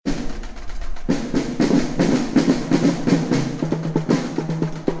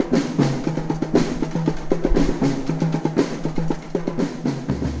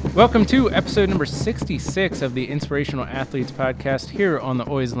Welcome to episode number 66 of the Inspirational Athletes Podcast here on the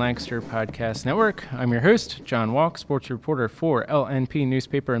Always Lancaster Podcast Network. I'm your host, John Walk, sports reporter for LNP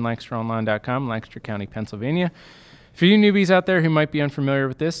newspaper and LancasterOnline.com, Lancaster County, Pennsylvania. For you newbies out there who might be unfamiliar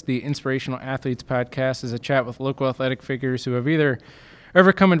with this, the Inspirational Athletes Podcast is a chat with local athletic figures who have either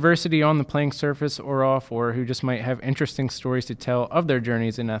overcome adversity on the playing surface or off, or who just might have interesting stories to tell of their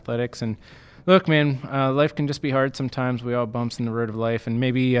journeys in athletics. And look, man, life can just be hard sometimes. We all bumps in the road of life, and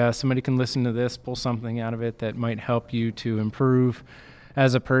maybe somebody can listen to this, pull something out of it that might help you to improve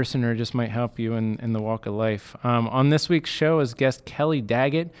as a person or just might help you in the walk of life. On this week's show is guest Kelly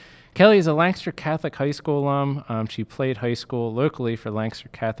Daggett. Kelly is a Lancaster Catholic High School alum. She played high school locally for Lancaster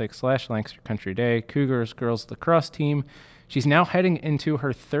Catholic / Lancaster Country Day, Cougars girls lacrosse team. She's now heading into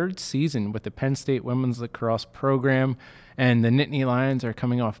her third season with the Penn State women's lacrosse program, and the Nittany Lions are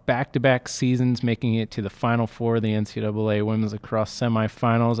coming off back-to-back seasons, making it to the Final Four of the NCAA women's lacrosse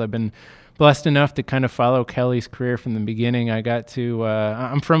semifinals. I've been blessed enough to kind of follow Kelly's career from the beginning. I got to,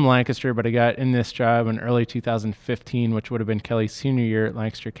 I'm from Lancaster, but I got in this job in early 2015, which would have been Kelly's senior year at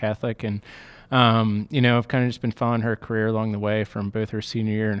Lancaster Catholic. And, I've kind of just been following her career along the way from both her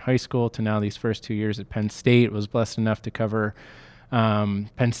senior year in high school to now these first 2 years at Penn State. Was blessed enough to cover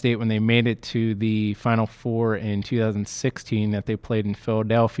Penn State when they made it to the Final Four in 2016 that they played in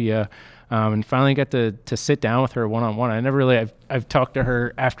Philadelphia, and finally got to sit down with her one-on-one. I never really, I've talked to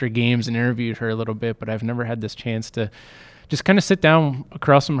her after games and interviewed her a little bit, but I've never had this chance to just kind of sit down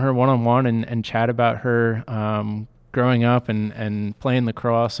across from her one-on-one and chat about her growing up and playing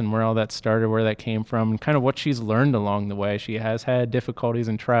lacrosse and where all that started, where that came from, and kind of what she's learned along the way. She has had difficulties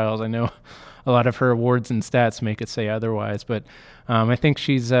and trials. I know a lot of her awards and stats make it say otherwise, but I think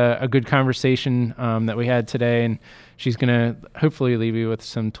she's a good conversation that we had today, and she's going to hopefully leave you with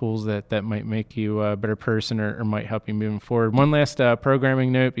some tools that might make you a better person or might help you moving forward. One last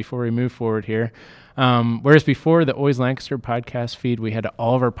programming note before we move forward here. Whereas before the Always Lancaster podcast feed, we had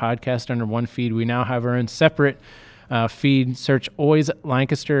all of our podcasts under one feed. We now have our own separate feed. Search Always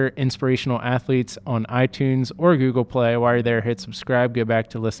Lancaster Inspirational Athletes on iTunes or Google Play. While you're there, hit subscribe. Go back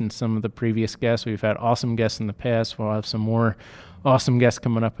to listen to some of the previous guests. We've had awesome guests in the past. We'll have some more awesome guests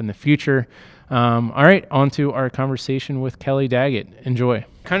coming up in the future. All right, on to our conversation with Kelly Daggett. Enjoy.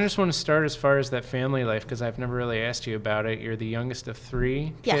 Kind of just want to start as far as that family life, because I've never really asked you about it. You're the youngest of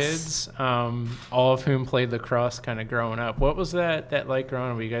three kids, all of whom played lacrosse kind of growing up. What was that like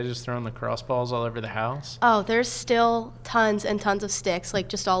growing up? Were you guys just throwing lacrosse balls all over the house? Oh, there's still tons and tons of sticks, like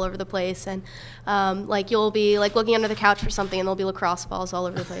just all over the place. And you'll be like looking under the couch for something and there'll be lacrosse balls all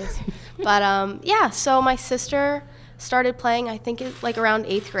over the place. But so my sister started playing, I think, around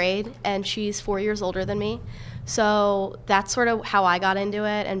 8th grade, and she's 4 years older than me. So that's sort of how I got into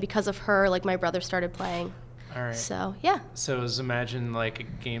it, and because of her, my brother started playing. All right. So, yeah. So it was imagine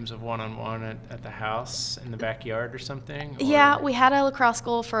games of one-on-one at the house in the backyard or something? Or? Yeah, we had a lacrosse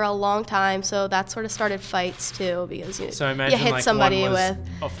goal for a long time, so that sort of started fights too, because so I imagine you hit somebody one was with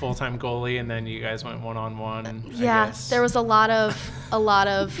a full-time goalie, and then you guys went one-on-one. Yeah, I guess. There was a lot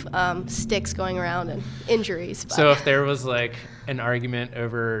of sticks going around and injuries. But. So if there was an argument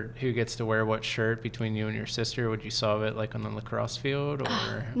over who gets to wear what shirt between you and your sister, would you solve it on the lacrosse field?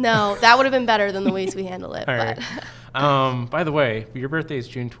 Or No, that would have been better than the ways we handle it. All right. By the way, your birthday is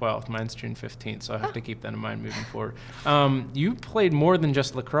June 12th. Mine's June 15th, so I have to keep that in mind moving forward. You played more than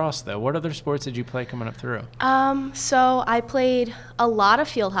just lacrosse, though. What other sports did you play coming up through? So I played a lot of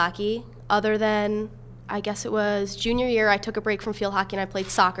field hockey, other than, I guess it was junior year. I took a break from field hockey and I played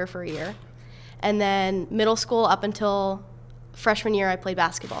soccer for a year. And then middle school up until freshman year, I played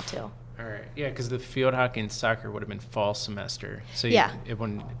basketball too. All right. Yeah, because the field hockey and soccer would have been fall semester. So it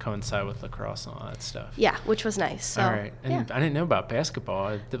wouldn't coincide with lacrosse and all that stuff. Yeah, which was nice. So, all right. And I didn't know about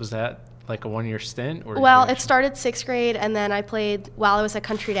basketball. Was that a 1-year stint? Or it started 6th grade, and then I played while I was at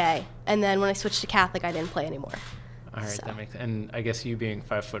Country Day. And then when I switched to Catholic, I didn't play anymore. All right, so. That makes, and I guess you being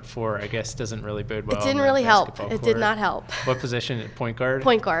 5'4", I guess doesn't really bode well. It didn't really help. It did not help. What position? Point guard?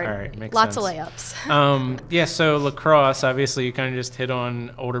 Point guard. All right, makes Lots sense. of layups. So lacrosse, obviously you kind of just hit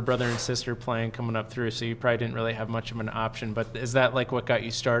on older brother and sister playing coming up through, so you probably didn't really have much of an option, but is that what got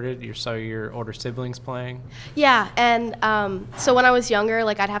you started? You saw your older siblings playing? Yeah, and so when I was younger,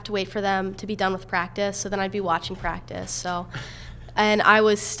 I'd have to wait for them to be done with practice, so then I'd be watching practice, so... And I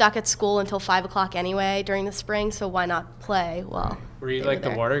was stuck at school until 5 o'clock anyway during the spring, so why not play? Well, were you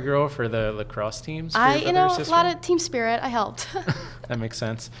the water girl for the lacrosse teams? A lot of team spirit. I helped. That makes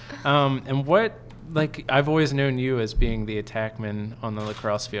sense. And what, I've always known you as being the attackman on the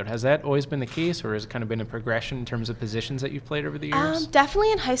lacrosse field. Has that always been the case, or has it kind of been a progression in terms of positions that you've played over the years?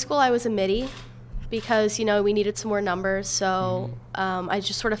 Definitely in high school I was a midi, because, you know, we needed some more numbers. So I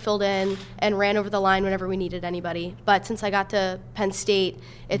just sort of filled in and ran over the line whenever we needed anybody. But since I got to Penn State,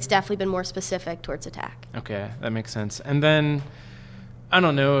 it's definitely been more specific towards attack. Okay, that makes sense. And then, I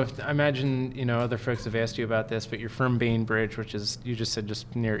don't know if, I imagine, you know, other folks have asked you about this, but you're from Bainbridge, which is, you just said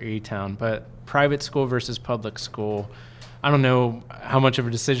just near E-Town, but private school versus public school. I don't know how much of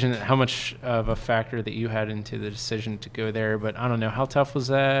a factor that you had into the decision to go there, but I don't know, how tough was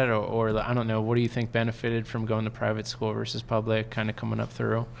that? Or I don't know, what do you think benefited from going to private school versus public, kind of coming up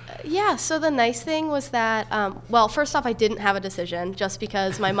through? Yeah, so the nice thing was that, well, first off, I didn't have a decision just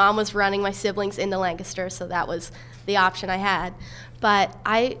because my mom was running my siblings into Lancaster, so that was the option I had. But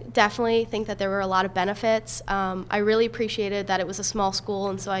I definitely think that there were a lot of benefits. I really appreciated that it was a small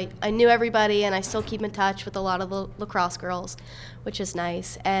school, and so I knew everybody, and I still keep in touch with a lot of the lacrosse girls, which is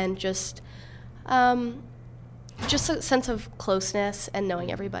nice. And just a sense of closeness and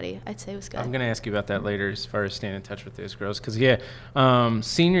knowing everybody, I'd say was good. I'm going to ask you about that later as far as staying in touch with those girls. Because,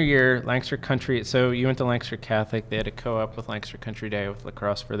 senior year, Lancaster Country. So you went to Lancaster Catholic. They had a co-op with Lancaster Country Day with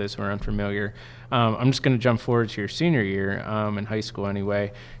lacrosse for those who are unfamiliar. I'm just going to jump forward to your senior year in high school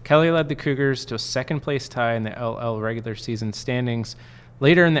anyway. Kelly led the Cougars to a second-place tie in the LL regular season standings.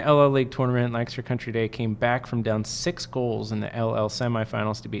 Later in the LL League tournament, Lancaster Country Day came back from down 6 goals in the LL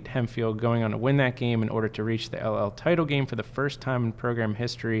semifinals to beat Hempfield, going on to win that game in order to reach the LL title game for the first time in program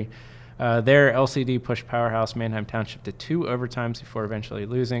history. There, LCD pushed powerhouse Manheim Township to 2 overtimes before eventually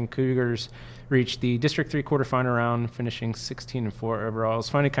losing. Cougars reached the District 3 quarterfinal round, finishing 16-4 overall. It was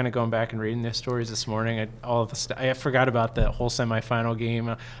funny kind of going back and reading those stories this morning. I forgot about the whole semifinal game.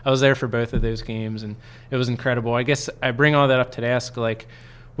 I was there for both of those games, and it was incredible. I guess I bring all that up to ask, like,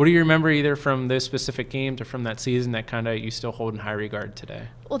 what do you remember either from those specific games or from that season that kind of you still hold in high regard today?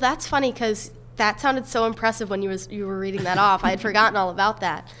 Well, that's funny because that sounded so impressive when you were reading that off. I had forgotten all about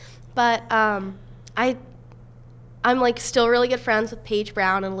that. But I'm like still really good friends with Paige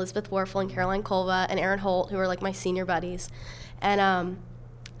Brown and Elizabeth Warfel and Caroline Kolva and Aaron Holt, who are like my senior buddies. And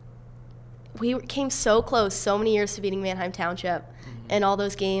we came so close so many years to beating Manheim Township in all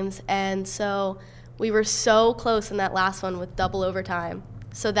those games. And so we were so close in that last one with double overtime.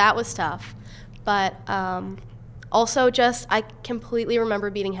 So that was tough. But also just I completely remember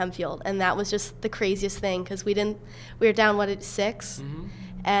beating Hempfield, and that was just the craziest thing because we were down, at 6?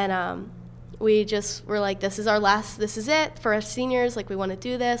 And we just were like, this is it for us seniors. Like, we want to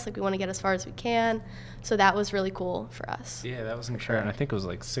do this. Like, we want to get as far as we can. So that was really cool for us. Yeah, that was incredible. And I think it was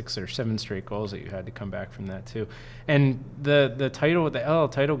like 6 or 7 straight goals that you had to come back from that too. And the title, the LL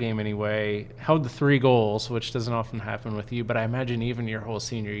title game anyway, held the 3 goals, which doesn't often happen with you. But I imagine even your whole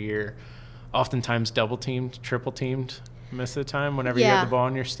senior year, oftentimes double-teamed, triple-teamed most of the time whenever you had the ball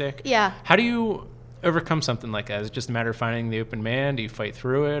on your stick. Yeah. How do you overcome something like that? Is it just a matter of finding the open man? Do you fight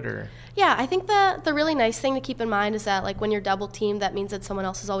through it, or? Yeah, I think the really nice thing to keep in mind is that, like, when you're double teamed, that means that someone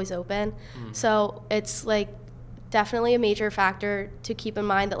else is always open. So it's like definitely a major factor to keep in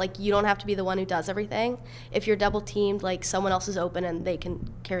mind that, like, you don't have to be the one who does everything. If you're double teamed, like, someone else is open and they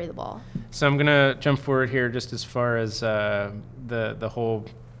can carry the ball. So I'm gonna jump forward here just as far as the whole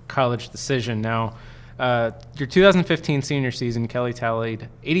college decision now. Your 2015 senior season, Kelly tallied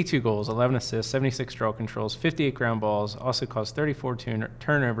 82 goals, 11 assists, 76 draw controls, 58 ground balls, also caused 34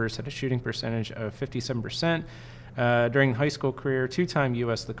 turnovers, had a shooting percentage of 57%. During high school career, 2-time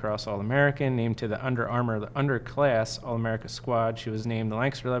U.S. Lacrosse All-American, named to the Under Armour Underclass All-America squad. She was named the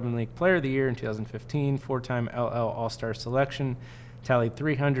Lancaster 11 League Player of the Year in 2015, 4-time LL All-Star selection, tallied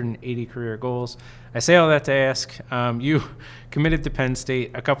 380 career goals. I say all that to ask, you committed to Penn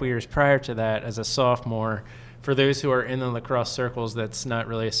State a couple years prior to that as a sophomore. For those who are in the lacrosse circles, that's not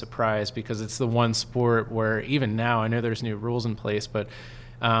really a surprise because it's the one sport where even now, I know there's new rules in place, but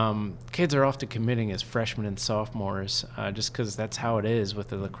kids are often committing as freshmen and sophomores just because that's how it is with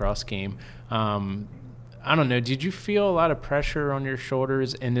the lacrosse game. I don't know, did you feel a lot of pressure on your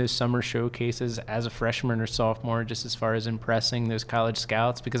shoulders in those summer showcases as a freshman or sophomore, just as far as impressing those college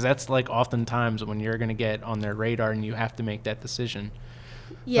scouts? Because that's like oftentimes when you're going to get on their radar and you have to make that decision.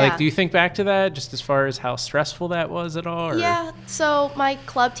 Yeah. Like, do you think back to that just as far as how stressful that was at all? Or? Yeah, so my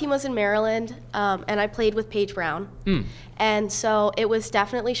club team was in Maryland, and I played with Paige Brown. And so it was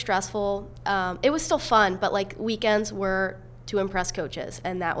definitely stressful. It was still fun, but like weekends were to impress coaches,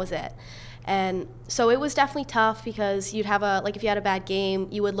 and that was it. And so it was definitely tough because you'd have if you had a bad game,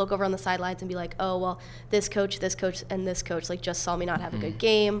 you would look over on the sidelines and be like, oh, well, this coach, and this coach, like, just saw me not have a good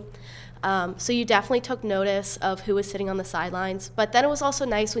game. So you definitely took notice of who was sitting on the sidelines. But then it was also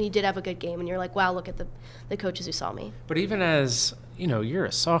nice when you did have a good game and you're like, wow, look at the coaches who saw me. But even as, you're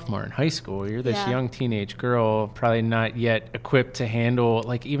a sophomore in high school. You're this Yeah. young teenage girl, probably not yet equipped to handle,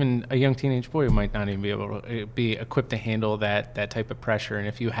 like even a young teenage boy might not even be able to be equipped to handle that type of pressure. And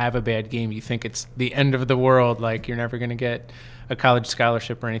if you have a bad game, you think it's the end of the world, like you're never going to get a college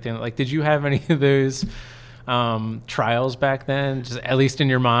scholarship or anything. Like, did you have any of those trials back then, just at least in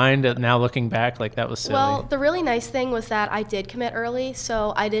your mind? Now looking back, like that was silly. Well, the really nice thing was that I did commit early,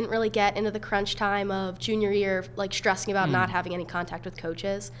 so I didn't really get into the crunch time of junior year, like stressing about not having any contact with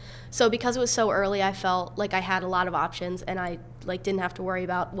coaches. So because it was so early, I felt like I had a lot of options, and I like didn't have to worry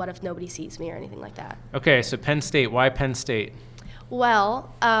about what if nobody sees me or anything like that. Okay, so Penn State. Why Penn State?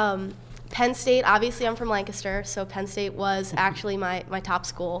 Well, Penn State, obviously I'm from Lancaster, so Penn State was actually my top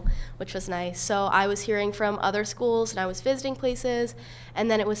school, which was nice. So I was hearing from other schools and I was visiting places, and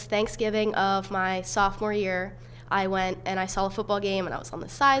then it was Thanksgiving of my sophomore year. I went and I saw a football game and I was on the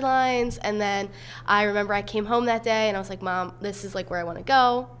sidelines, and then I remember I came home that day and I was like, Mom, this is like where I want to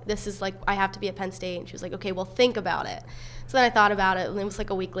go. This is like, I have to be at Penn State. And she was like, okay, well, think about it. So then I thought about it, and it was like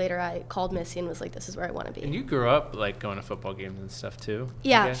a week later I called Missy and was like, this is where I want to be. And you grew up like going to football games and stuff too?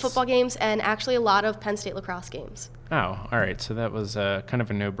 Yeah, football games and actually a lot of Penn State lacrosse games. Oh, all right. So that was kind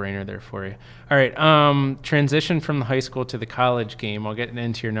of a no-brainer there for you. All right. Transition from the high school to the college game. I'll get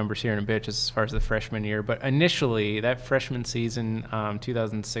into your numbers here in a bit, just as far as the freshman year. But initially, that freshman season,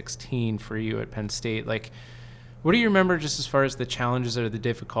 2016 for you at Penn State, like, what do you remember just as far as the challenges or the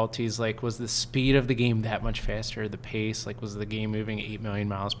difficulties? Like, was the speed of the game that much faster, the pace? Like, was the game moving 8 million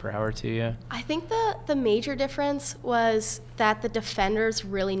miles per hour to you? I think the major difference was that the defenders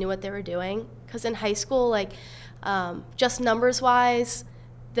really knew what they were doing. Because in high school, like, just numbers-wise,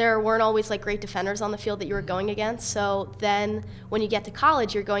 there weren't always, like, great defenders on the field that you were going against. So then when you get to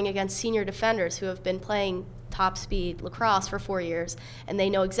college, you're going against senior defenders who have been playing top speed lacrosse for 4 years, and they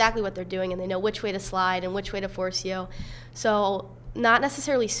know exactly what they're doing, and they know which way to slide and which way to force you. So not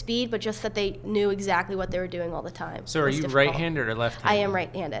necessarily speed, but just that they knew exactly what they were doing all the time. So are you right-handed or left-handed? I am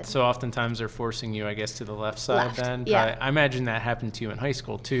right-handed. So oftentimes they're forcing you, I guess, to the left side Left, then? yeah. I imagine that happened to you in high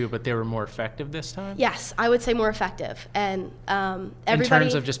school too, but they were more effective this time? Yes, I would say more effective. And everybody, in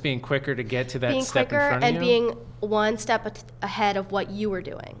terms of just being quicker to get to that being step quicker in front of and you? being one step ahead of what you were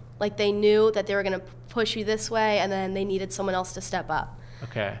doing. Like, they knew that they were going to push you this way, and then they needed someone else to step up.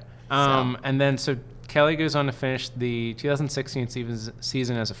 Okay. And then, so Kelly goes on to finish the 2016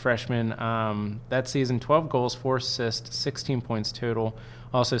 season as a freshman. That season, 12 goals, 4 assists, 16 points total.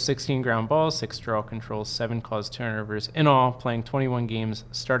 Also 16 ground balls, 6 draw controls, 7 caused turnovers. In all, playing 21 games,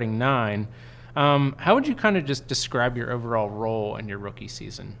 starting 9. How would you kind of just describe your overall role in your rookie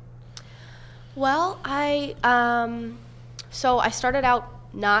season? Well, so I started out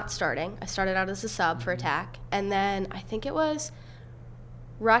not starting. I started out as a sub for attack, and then I think it was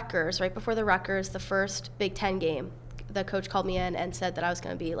Rutgers, right before the Rutgers, the first Big Ten game, the coach called me in and said that I was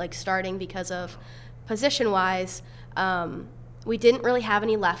going to be like starting because of position-wise. We didn't really have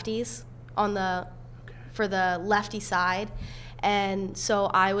any lefties for the lefty side, and so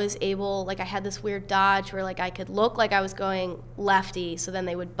I was able, like, I had this weird dodge where, like, I could look like I was going lefty, so then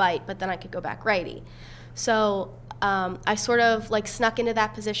they would bite, but then I could go back righty. So I sort of like snuck into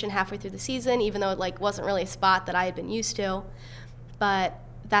that position halfway through the season, even though it like wasn't really a spot that I had been used to. But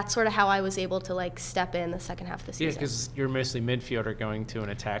that's sort of how I was able to like step in the second half of the season. Yeah, because you're mostly midfielder going to an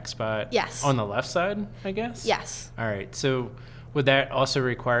attack spot. Yes. On the left side, I guess? Yes. All right. So would that also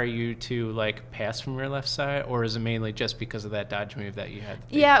require you to like pass from your left side, or is it mainly just because of that dodge move that you had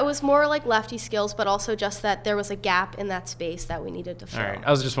to do? Yeah, it was more like lefty skills, but also just that there was a gap in that space that we needed to fill. All right.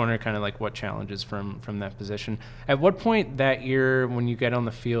 I was just wondering kind of like what challenges from that position. At what point that year when you get on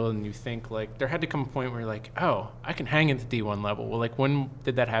the field and you think like there had to come a point where you're like, oh, I can hang at the D1 level. Well, like when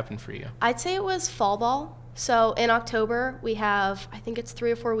did that happen for you? I'd say it was fall ball. So in October, we have, I think it's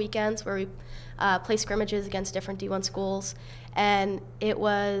 3 or 4 weekends where we play scrimmages against different D1 schools. And it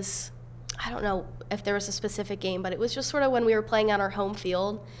was, I don't know if there was a specific game, but it was just sort of when we were playing on our home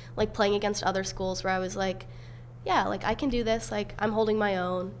field, like playing against other schools where I was like, yeah, like I can do this, like I'm holding my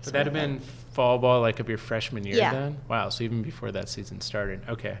own. Would that have been fall ball like of your freshman year Yeah. then? Wow, so even before that season started.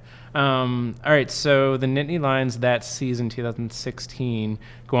 Okay. All right, so the Nittany Lions that season, 2016,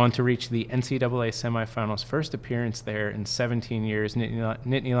 go on to reach the NCAA semifinals, first appearance there in 17 years.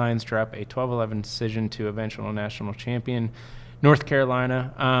 Nittany Lions drop a 12-11 decision to eventual national champion, North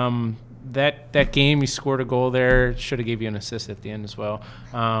Carolina. That game, you scored a goal there. Should have gave you an assist at the end as well.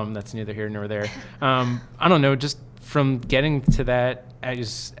 That's neither here nor there. I don't know, just from getting to that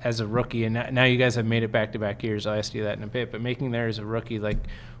as a rookie, and now you guys have made it back-to-back years. I'll ask you that in a bit. But making there as a rookie, like,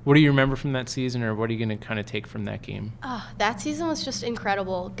 what do you remember from that season, or what are you going to kind of take from that game? That season was just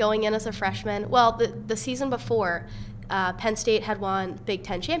incredible. Going in as a freshman, well, the season before, Penn State had won Big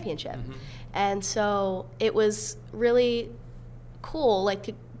Ten championship. And so it was really cool, like,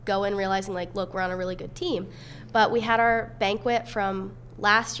 to go in realizing, like, look, we're on a really good team. But we had our banquet from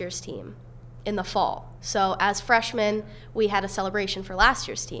last year's team in the fall. So as freshmen, we had a celebration for last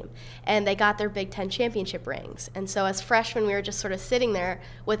year's team, and they got their Big Ten championship rings. And so as freshmen, we were just sort of sitting there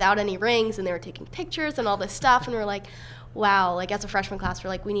without any rings, and they were taking pictures and all this stuff, and we were like, wow, like, as a freshman class, we're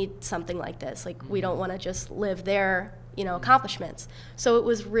like, we need something like this. Like, we don't want to just live their, accomplishments. So it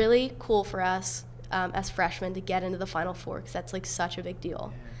was really cool for us as freshmen to get into the Final Four, because that's, like, such a big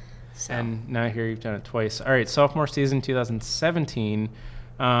deal. So. And now here you've done it twice. All right, sophomore season 2017.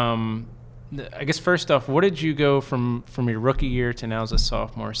 I guess first off, what did you go from your rookie year to now as a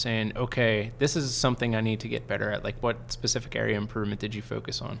sophomore saying, okay, this is something I need to get better at? Like, what specific area of improvement did you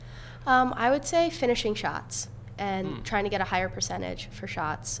focus on? I would say finishing shots and trying to get a higher percentage for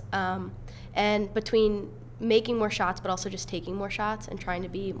shots. And between making more shots, but also just taking more shots and trying to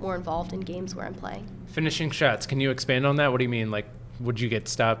be more involved in games where I'm playing. Finishing shots. Can you expand on that? What do you mean? Like, would you get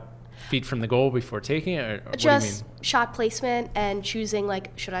stopped feet from the goal before taking it? Or just what do you mean? Shot placement and choosing, like,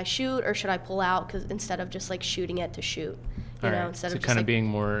 should I shoot or should I pull out? Because instead of just, like, shooting it to shoot, instead so of kind of like, being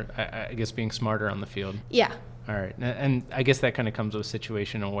more, I guess, being smarter on the field. Yeah. All right. And I guess that kind of comes with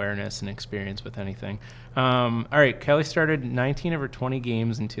situation awareness and experience with anything. All right. Kelly started 19 of her 20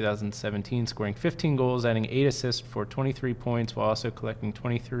 games in 2017, scoring 15 goals, adding 8 assists for 23 points, while also collecting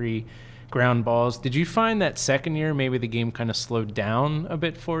 23 ground balls. Did you find that second year maybe the game kind of slowed down a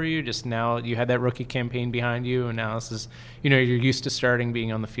bit for you? Just now you had that rookie campaign behind you, and now this is, you're used to starting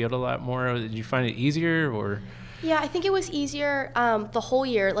being on the field a lot more. Did you find it easier or? Yeah, I think it was easier the whole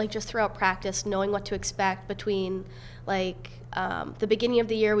year, like, just throughout practice, knowing what to expect between, like, the beginning of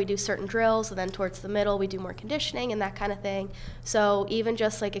the year we do certain drills, and then towards the middle we do more conditioning and that kind of thing. So even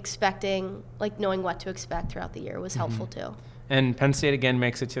just, like, expecting, like, knowing what to expect throughout the year was helpful too. And Penn State again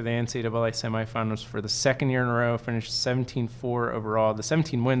makes it to the NCAA semifinals for the second year in a row, finished 17-4 overall. The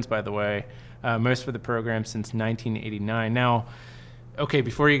 17 wins, by the way, most for the program since 1989. Now, okay,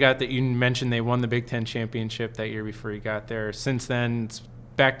 before you got that, you mentioned they won the Big Ten championship that year before you got there. Since then, it's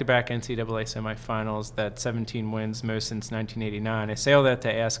back-to-back NCAA semifinals, that 17 wins, most since 1989. I say all that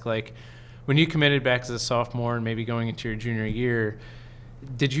to ask, like, when you committed back as a sophomore and maybe going into your junior year,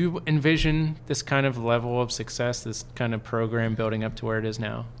 did you envision this kind of level of success, this kind of program building up to where it is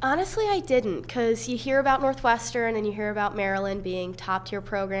now? Honestly, I didn't, because you hear about Northwestern and you hear about Maryland being top-tier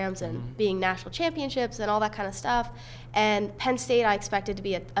programs and being national championships and all that kind of stuff. And Penn State, I expected to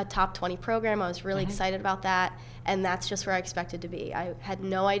be a top 20 program. I was really excited about that, and that's just where I expected to be. I had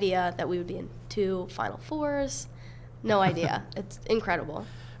no idea that we would be in 2 Final Fours. No idea. It's incredible.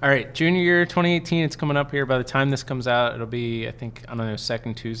 All right, junior year 2018, it's coming up here. By the time this comes out, it'll be, I think,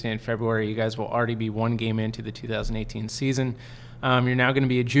 second Tuesday in February. You guys will already be 1 game into the 2018 season. You're now going to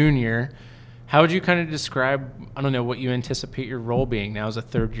be a junior. How would you kind of describe, what you anticipate your role being now as a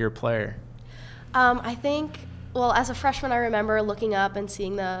third-year player? I think, well, as a freshman, I remember looking up and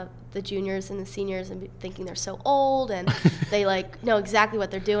seeing the juniors and the seniors and thinking they're so old and they, like, know exactly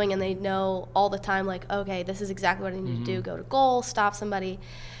what they're doing, and they know all the time, like, okay, this is exactly what I need to do, go to goal, stop somebody.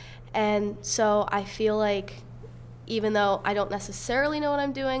 And so I feel like even though I don't necessarily know what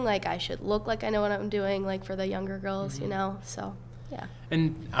I'm doing, like, I should look like I know what I'm doing, like, for the younger girls, so yeah.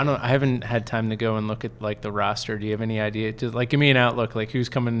 And I haven't had time to go and look at, like, the roster. Do you have any idea? Just, like, give me an outlook, like, who's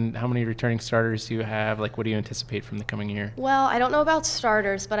coming, how many returning starters do you have? Like, what do you anticipate from the coming year? Well, I don't know about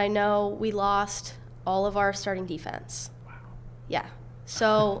starters, but I know we lost all of our starting defense. Wow. Yeah.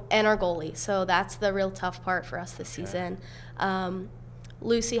 So, and our goalie. So that's the real tough part for us this season.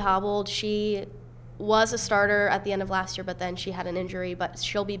 Lucy Hobbled, she was a starter at the end of last year, but then she had an injury, but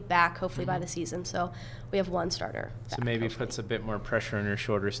she'll be back hopefully by the season. So we have 1 starter back, so maybe hopefully. Puts a bit more pressure on your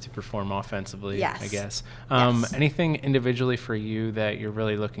shoulders to perform offensively, Yes. I guess. Yes. Anything individually for you that you're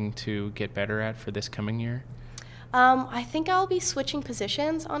really looking to get better at for this coming year? I think I'll be switching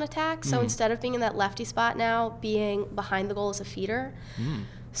positions on attack. So instead of being in that lefty spot now, being behind the goal as a feeder.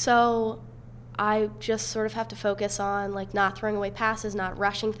 So I just sort of have to focus on, like, not throwing away passes, not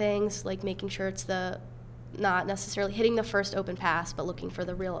rushing things, like, making sure it's not necessarily hitting the first open pass, but looking for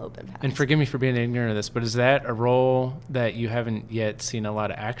the real open pass. And forgive me for being ignorant of this, but is that a role that you haven't yet seen a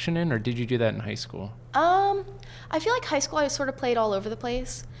lot of action in, or did you do that in high school? I feel like high school I sort of played all over the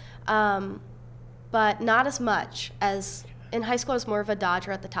place, but not as much as in high school. I was more of a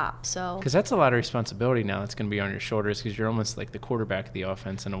dodger at the top. So because that's a lot of responsibility now that's going to be on your shoulders, because you're almost like the quarterback of the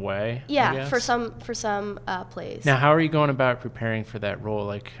offense in a way. Yeah, for some plays. Now, how are you going about preparing for that role?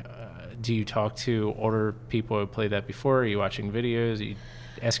 Like, do you talk to older people who played that before? Are you watching videos?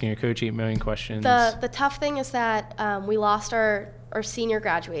 asking your coach 8 million questions. The tough thing is that we lost our senior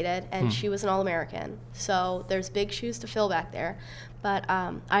graduated, and she was an All-American. So there's big shoes to fill back there. But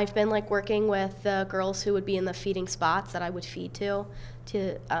I've been like working with the girls who would be in the feeding spots that I would feed to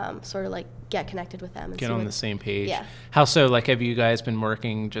sort of like get connected with them. And get on the same page. Yeah. How so? Like, have you guys been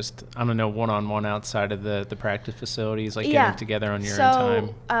working just, I don't know, one-on-one outside of the practice facilities, like getting together on your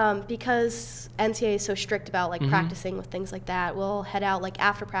own time? Because NCAA is so strict about like practicing with things like that, we'll head out like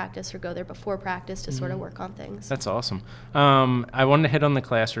after practice or go there before practice to sort of work on things. That's awesome. I wanted to hit on the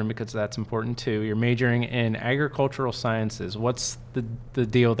classroom because that's important too. You're majoring in agricultural sciences. What's the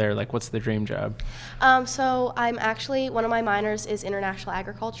deal there? Like, what's the dream job? So I'm actually, one of my minors is international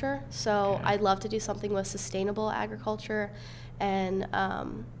agriculture. So I'd love to do something with sustainable agriculture and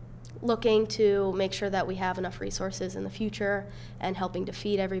looking to make sure that we have enough resources in the future and helping to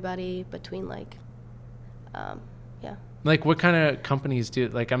feed everybody between like, Like, what kind of companies do,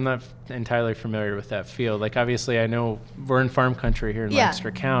 like, I'm not entirely familiar with that field. Like, obviously, I know we're in farm country here in Lancaster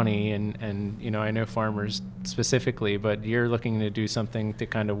County, and you know, I know farmers specifically, but you're looking to do something to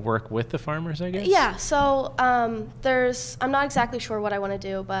kind of work with the farmers, I guess? Yeah, so I'm not exactly sure what I want to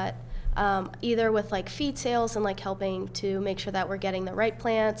do, but either with like feed sales and like helping to make sure that we're getting the right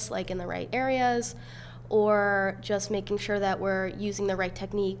plants like in the right areas, or just making sure that we're using the right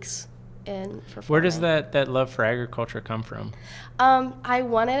techniques in for farming. Where does that love for agriculture come from? I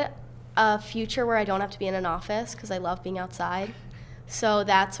wanted a future where I don't have to be in an office because I love being outside, so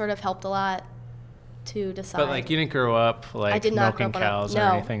that sort of helped a lot to decide. But like, you didn't grow up like milking cows or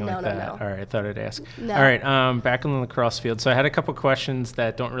anything like that? No. All right, I thought I'd ask. No. All right, back on the lacrosse field. So I had a couple questions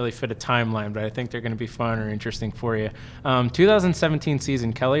that don't really fit a timeline, but I think they're going to be fun or interesting for you. 2017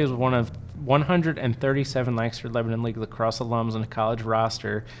 season, Kelly was one of 137 Lancaster Lebanon League lacrosse alums on the college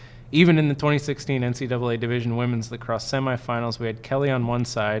roster. Even in the 2016 NCAA Division Women's Lacrosse semifinals, we had Kelly on one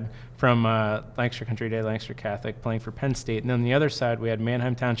side from Lancaster Country Day, Lancaster Catholic, playing for Penn State. And on the other side, we had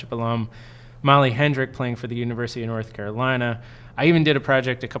Manheim Township alum Molly Hendrick playing for the University of North Carolina. I even did a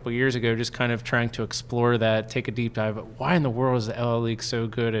project a couple years ago just kind of trying to explore that, take a deep dive. Why in the world is the LL League so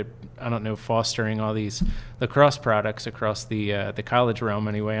good at, I don't know, fostering all these lacrosse products across the college realm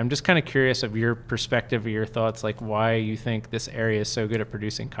anyway? I'm just kind of curious of your perspective or your thoughts, like why you think this area is so good at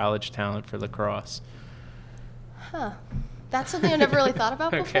producing college talent for lacrosse. That's something I've never really thought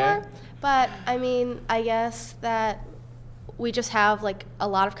about before. But, I mean, I guess that we just have, like, a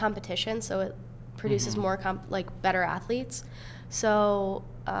lot of competition, so it produces more, better athletes. So,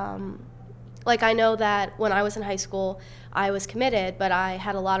 like, I know that when I was in high school, I was committed, but I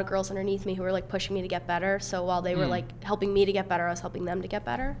had a lot of girls underneath me who were, like, pushing me to get better. So while they were, like, helping me to get better, I was helping them to get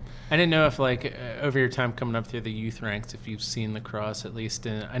better. I didn't know if, like, over your time coming up through the youth ranks, if you've seen lacrosse at least.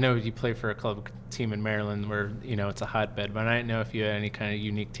 And I know you play for a club team in Maryland where, you know, it's a hotbed, but I didn't know if you had any kind of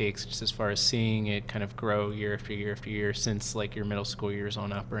unique takes just as far as seeing it kind of grow year after year after year since, like, your middle school years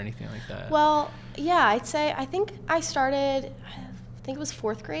on up or anything like that. Well, yeah, I think I started, I think it was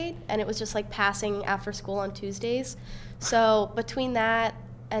 4th grade, and it was just like passing after school on Tuesdays. So between that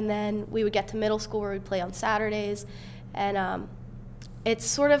and then we would get to middle school where we'd play on Saturdays, and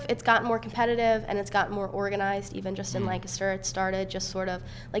it's gotten more competitive and it's gotten more organized. Even just in Lancaster, it started just sort of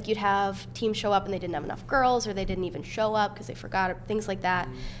like you'd have teams show up and they didn't have enough girls, or they didn't even show up because they forgot, things like that.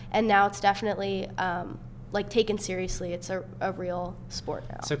 And now it's definitely like taken seriously. It's a real sport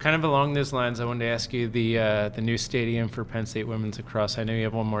now. So kind of along those lines, I wanted to ask you the new stadium for Penn State Women's Lacrosse. I know you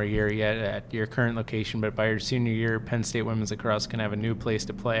have one more year yet at your current location, but by your senior year, Penn State Women's Lacrosse can have a new place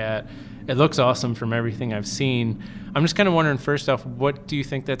to play at. It looks awesome from everything I've seen. I'm just kind of wondering, first off, what do you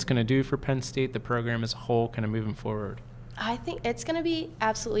think that's going to do for Penn State, the program as a whole, kind of moving forward? I think it's going to be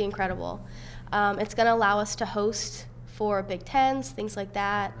absolutely incredible. It's going to allow us to host for Big Tens, things like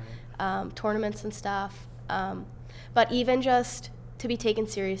that, tournaments and stuff. But even just to be taken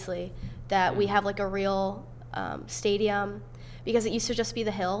seriously, that we have like a real stadium, because it used to just be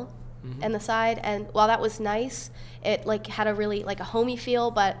the hill and the side, and while that was nice, it like had a really like a homey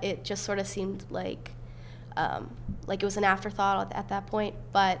feel, but it just sort of seemed like it was an afterthought at that point.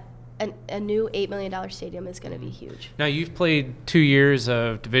 But a new $8 million stadium is going to be huge. Now, you've played 2 years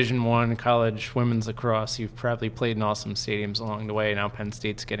of Division I college women's lacrosse. You've probably played in awesome stadiums along the way. Now Penn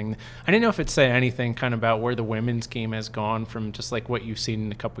State's getting – I didn't know if it said anything kind of about where the women's game has gone from just like what you've seen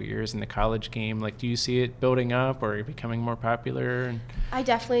in a couple of years in the college game. Like, do you see it building up or becoming more popular? I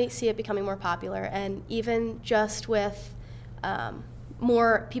definitely see it becoming more popular, and even just with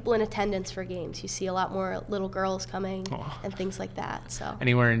more people in attendance for games. You see a lot more little girls coming and things like that. So.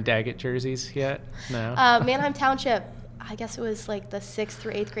 Any wearing Daggett jerseys yet? No. Manheim Township I guess it was like the 6th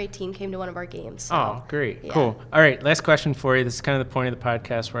or 8th grade team came to one of our games. So, Oh, great. yeah. Cool. All right. Last question for you. This is kind of the point of the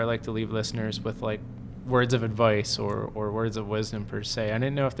podcast where I like to leave listeners with like words of advice or words of wisdom per se. I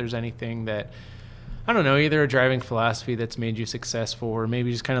didn't know if there's anything that, I don't know, either a driving philosophy that's made you successful or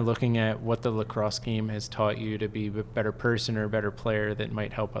maybe just kind of looking at what the lacrosse game has taught you to be a better person or a better player that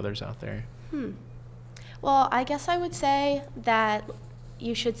might help others out there. Well, I guess I would say that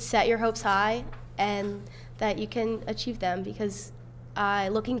you should set your hopes high and that you can achieve them, because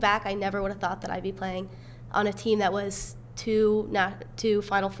looking back, I never would have thought that I'd be playing on a team that was two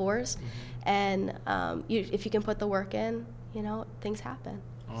Final Fours. And if you can put the work in, things happen.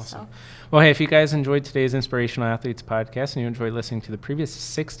 Awesome. So. Well, hey, if you guys enjoyed today's Inspirational Athletes podcast and you enjoyed listening to the previous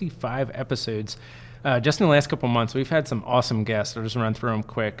 65 episodes, just in the last couple months, we've had some awesome guests. I'll just run through them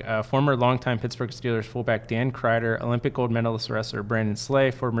quick. Former longtime Pittsburgh Steelers fullback Dan Kreider, Olympic gold medalist wrestler Brandon Slay,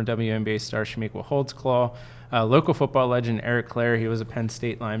 former WNBA star Shamiqua Holdsclaw, local football legend Eric Clare. He was a Penn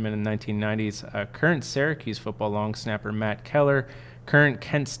State lineman in the 1990s. Current Syracuse football long snapper Matt Keller, current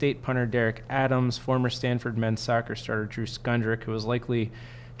Kent State punter Derek Adams, former Stanford men's soccer starter Drew Skundrick, who was likely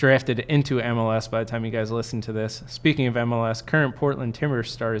drafted into MLS by the time you guys listen to this. Speaking of MLS, current Portland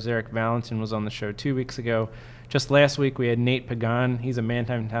Timbers star Eric Valentin was on the show 2 weeks ago. Just last week, we had Nate Pagan. He's a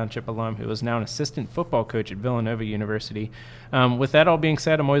Manheim Township alum who is now an assistant football coach at Villanova University. With that all being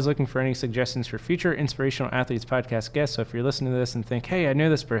said, I'm always looking for any suggestions for future Inspirational Athletes podcast guests. So if you're listening to this and think, hey, I know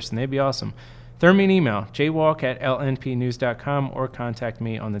this person, they'd be awesome, throw me an email, jwalk@lnpnews.com, or contact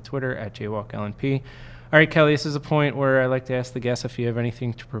me on the Twitter @jwalklnp. All right, Kelly, this is a point where I like to ask the guests if you have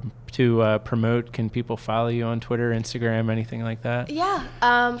anything to promote. Can people follow you on Twitter, Instagram, anything like that?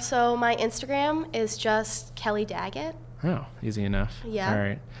 Yeah. So my Instagram is just Kelly Daggett. Oh, easy enough.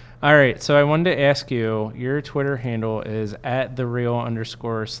 Yeah. All right. So I wanted to ask you, your Twitter handle is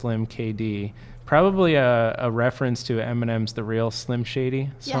 @thereal_SlimKD. Probably a reference to Eminem's The Real Slim Shady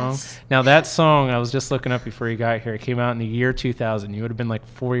song. Yes. Now, that song, I was just looking up before you got here. It came out in the year 2000. You would have been like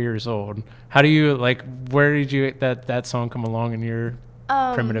 4 years old. How do you, where did you that song come along in your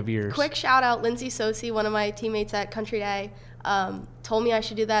primitive years? Quick shout out, Lindsay Sosi, one of my teammates at Country Day, told me I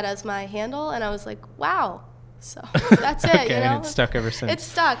should do that as my handle, and I was like, wow. So that's it, Okay, and it's stuck ever since. It's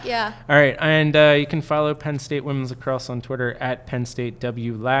stuck, yeah. All right, and you can follow Penn State Women's Lacrosse on Twitter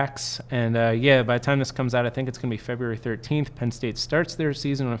 @PennStateWLax. And by the time this comes out, I think it's going to be February 13th. Penn State starts their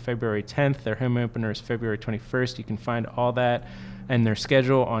season on February 10th. Their home opener is February 21st. You can find all that and their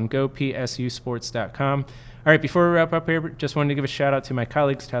schedule on gopsusports.com. All right, before we wrap up here, just wanted to give a shout out to my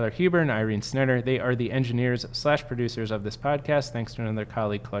colleagues, Tyler Huber and Irene Snyder. They are the engineers/producers of this podcast. Thanks to another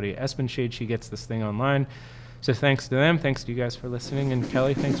colleague, Claudia Espenshade. She gets this thing online. So thanks to them. Thanks to you guys for listening. And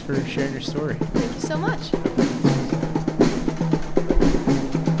Kelly, thanks for sharing your story. Thank you so much.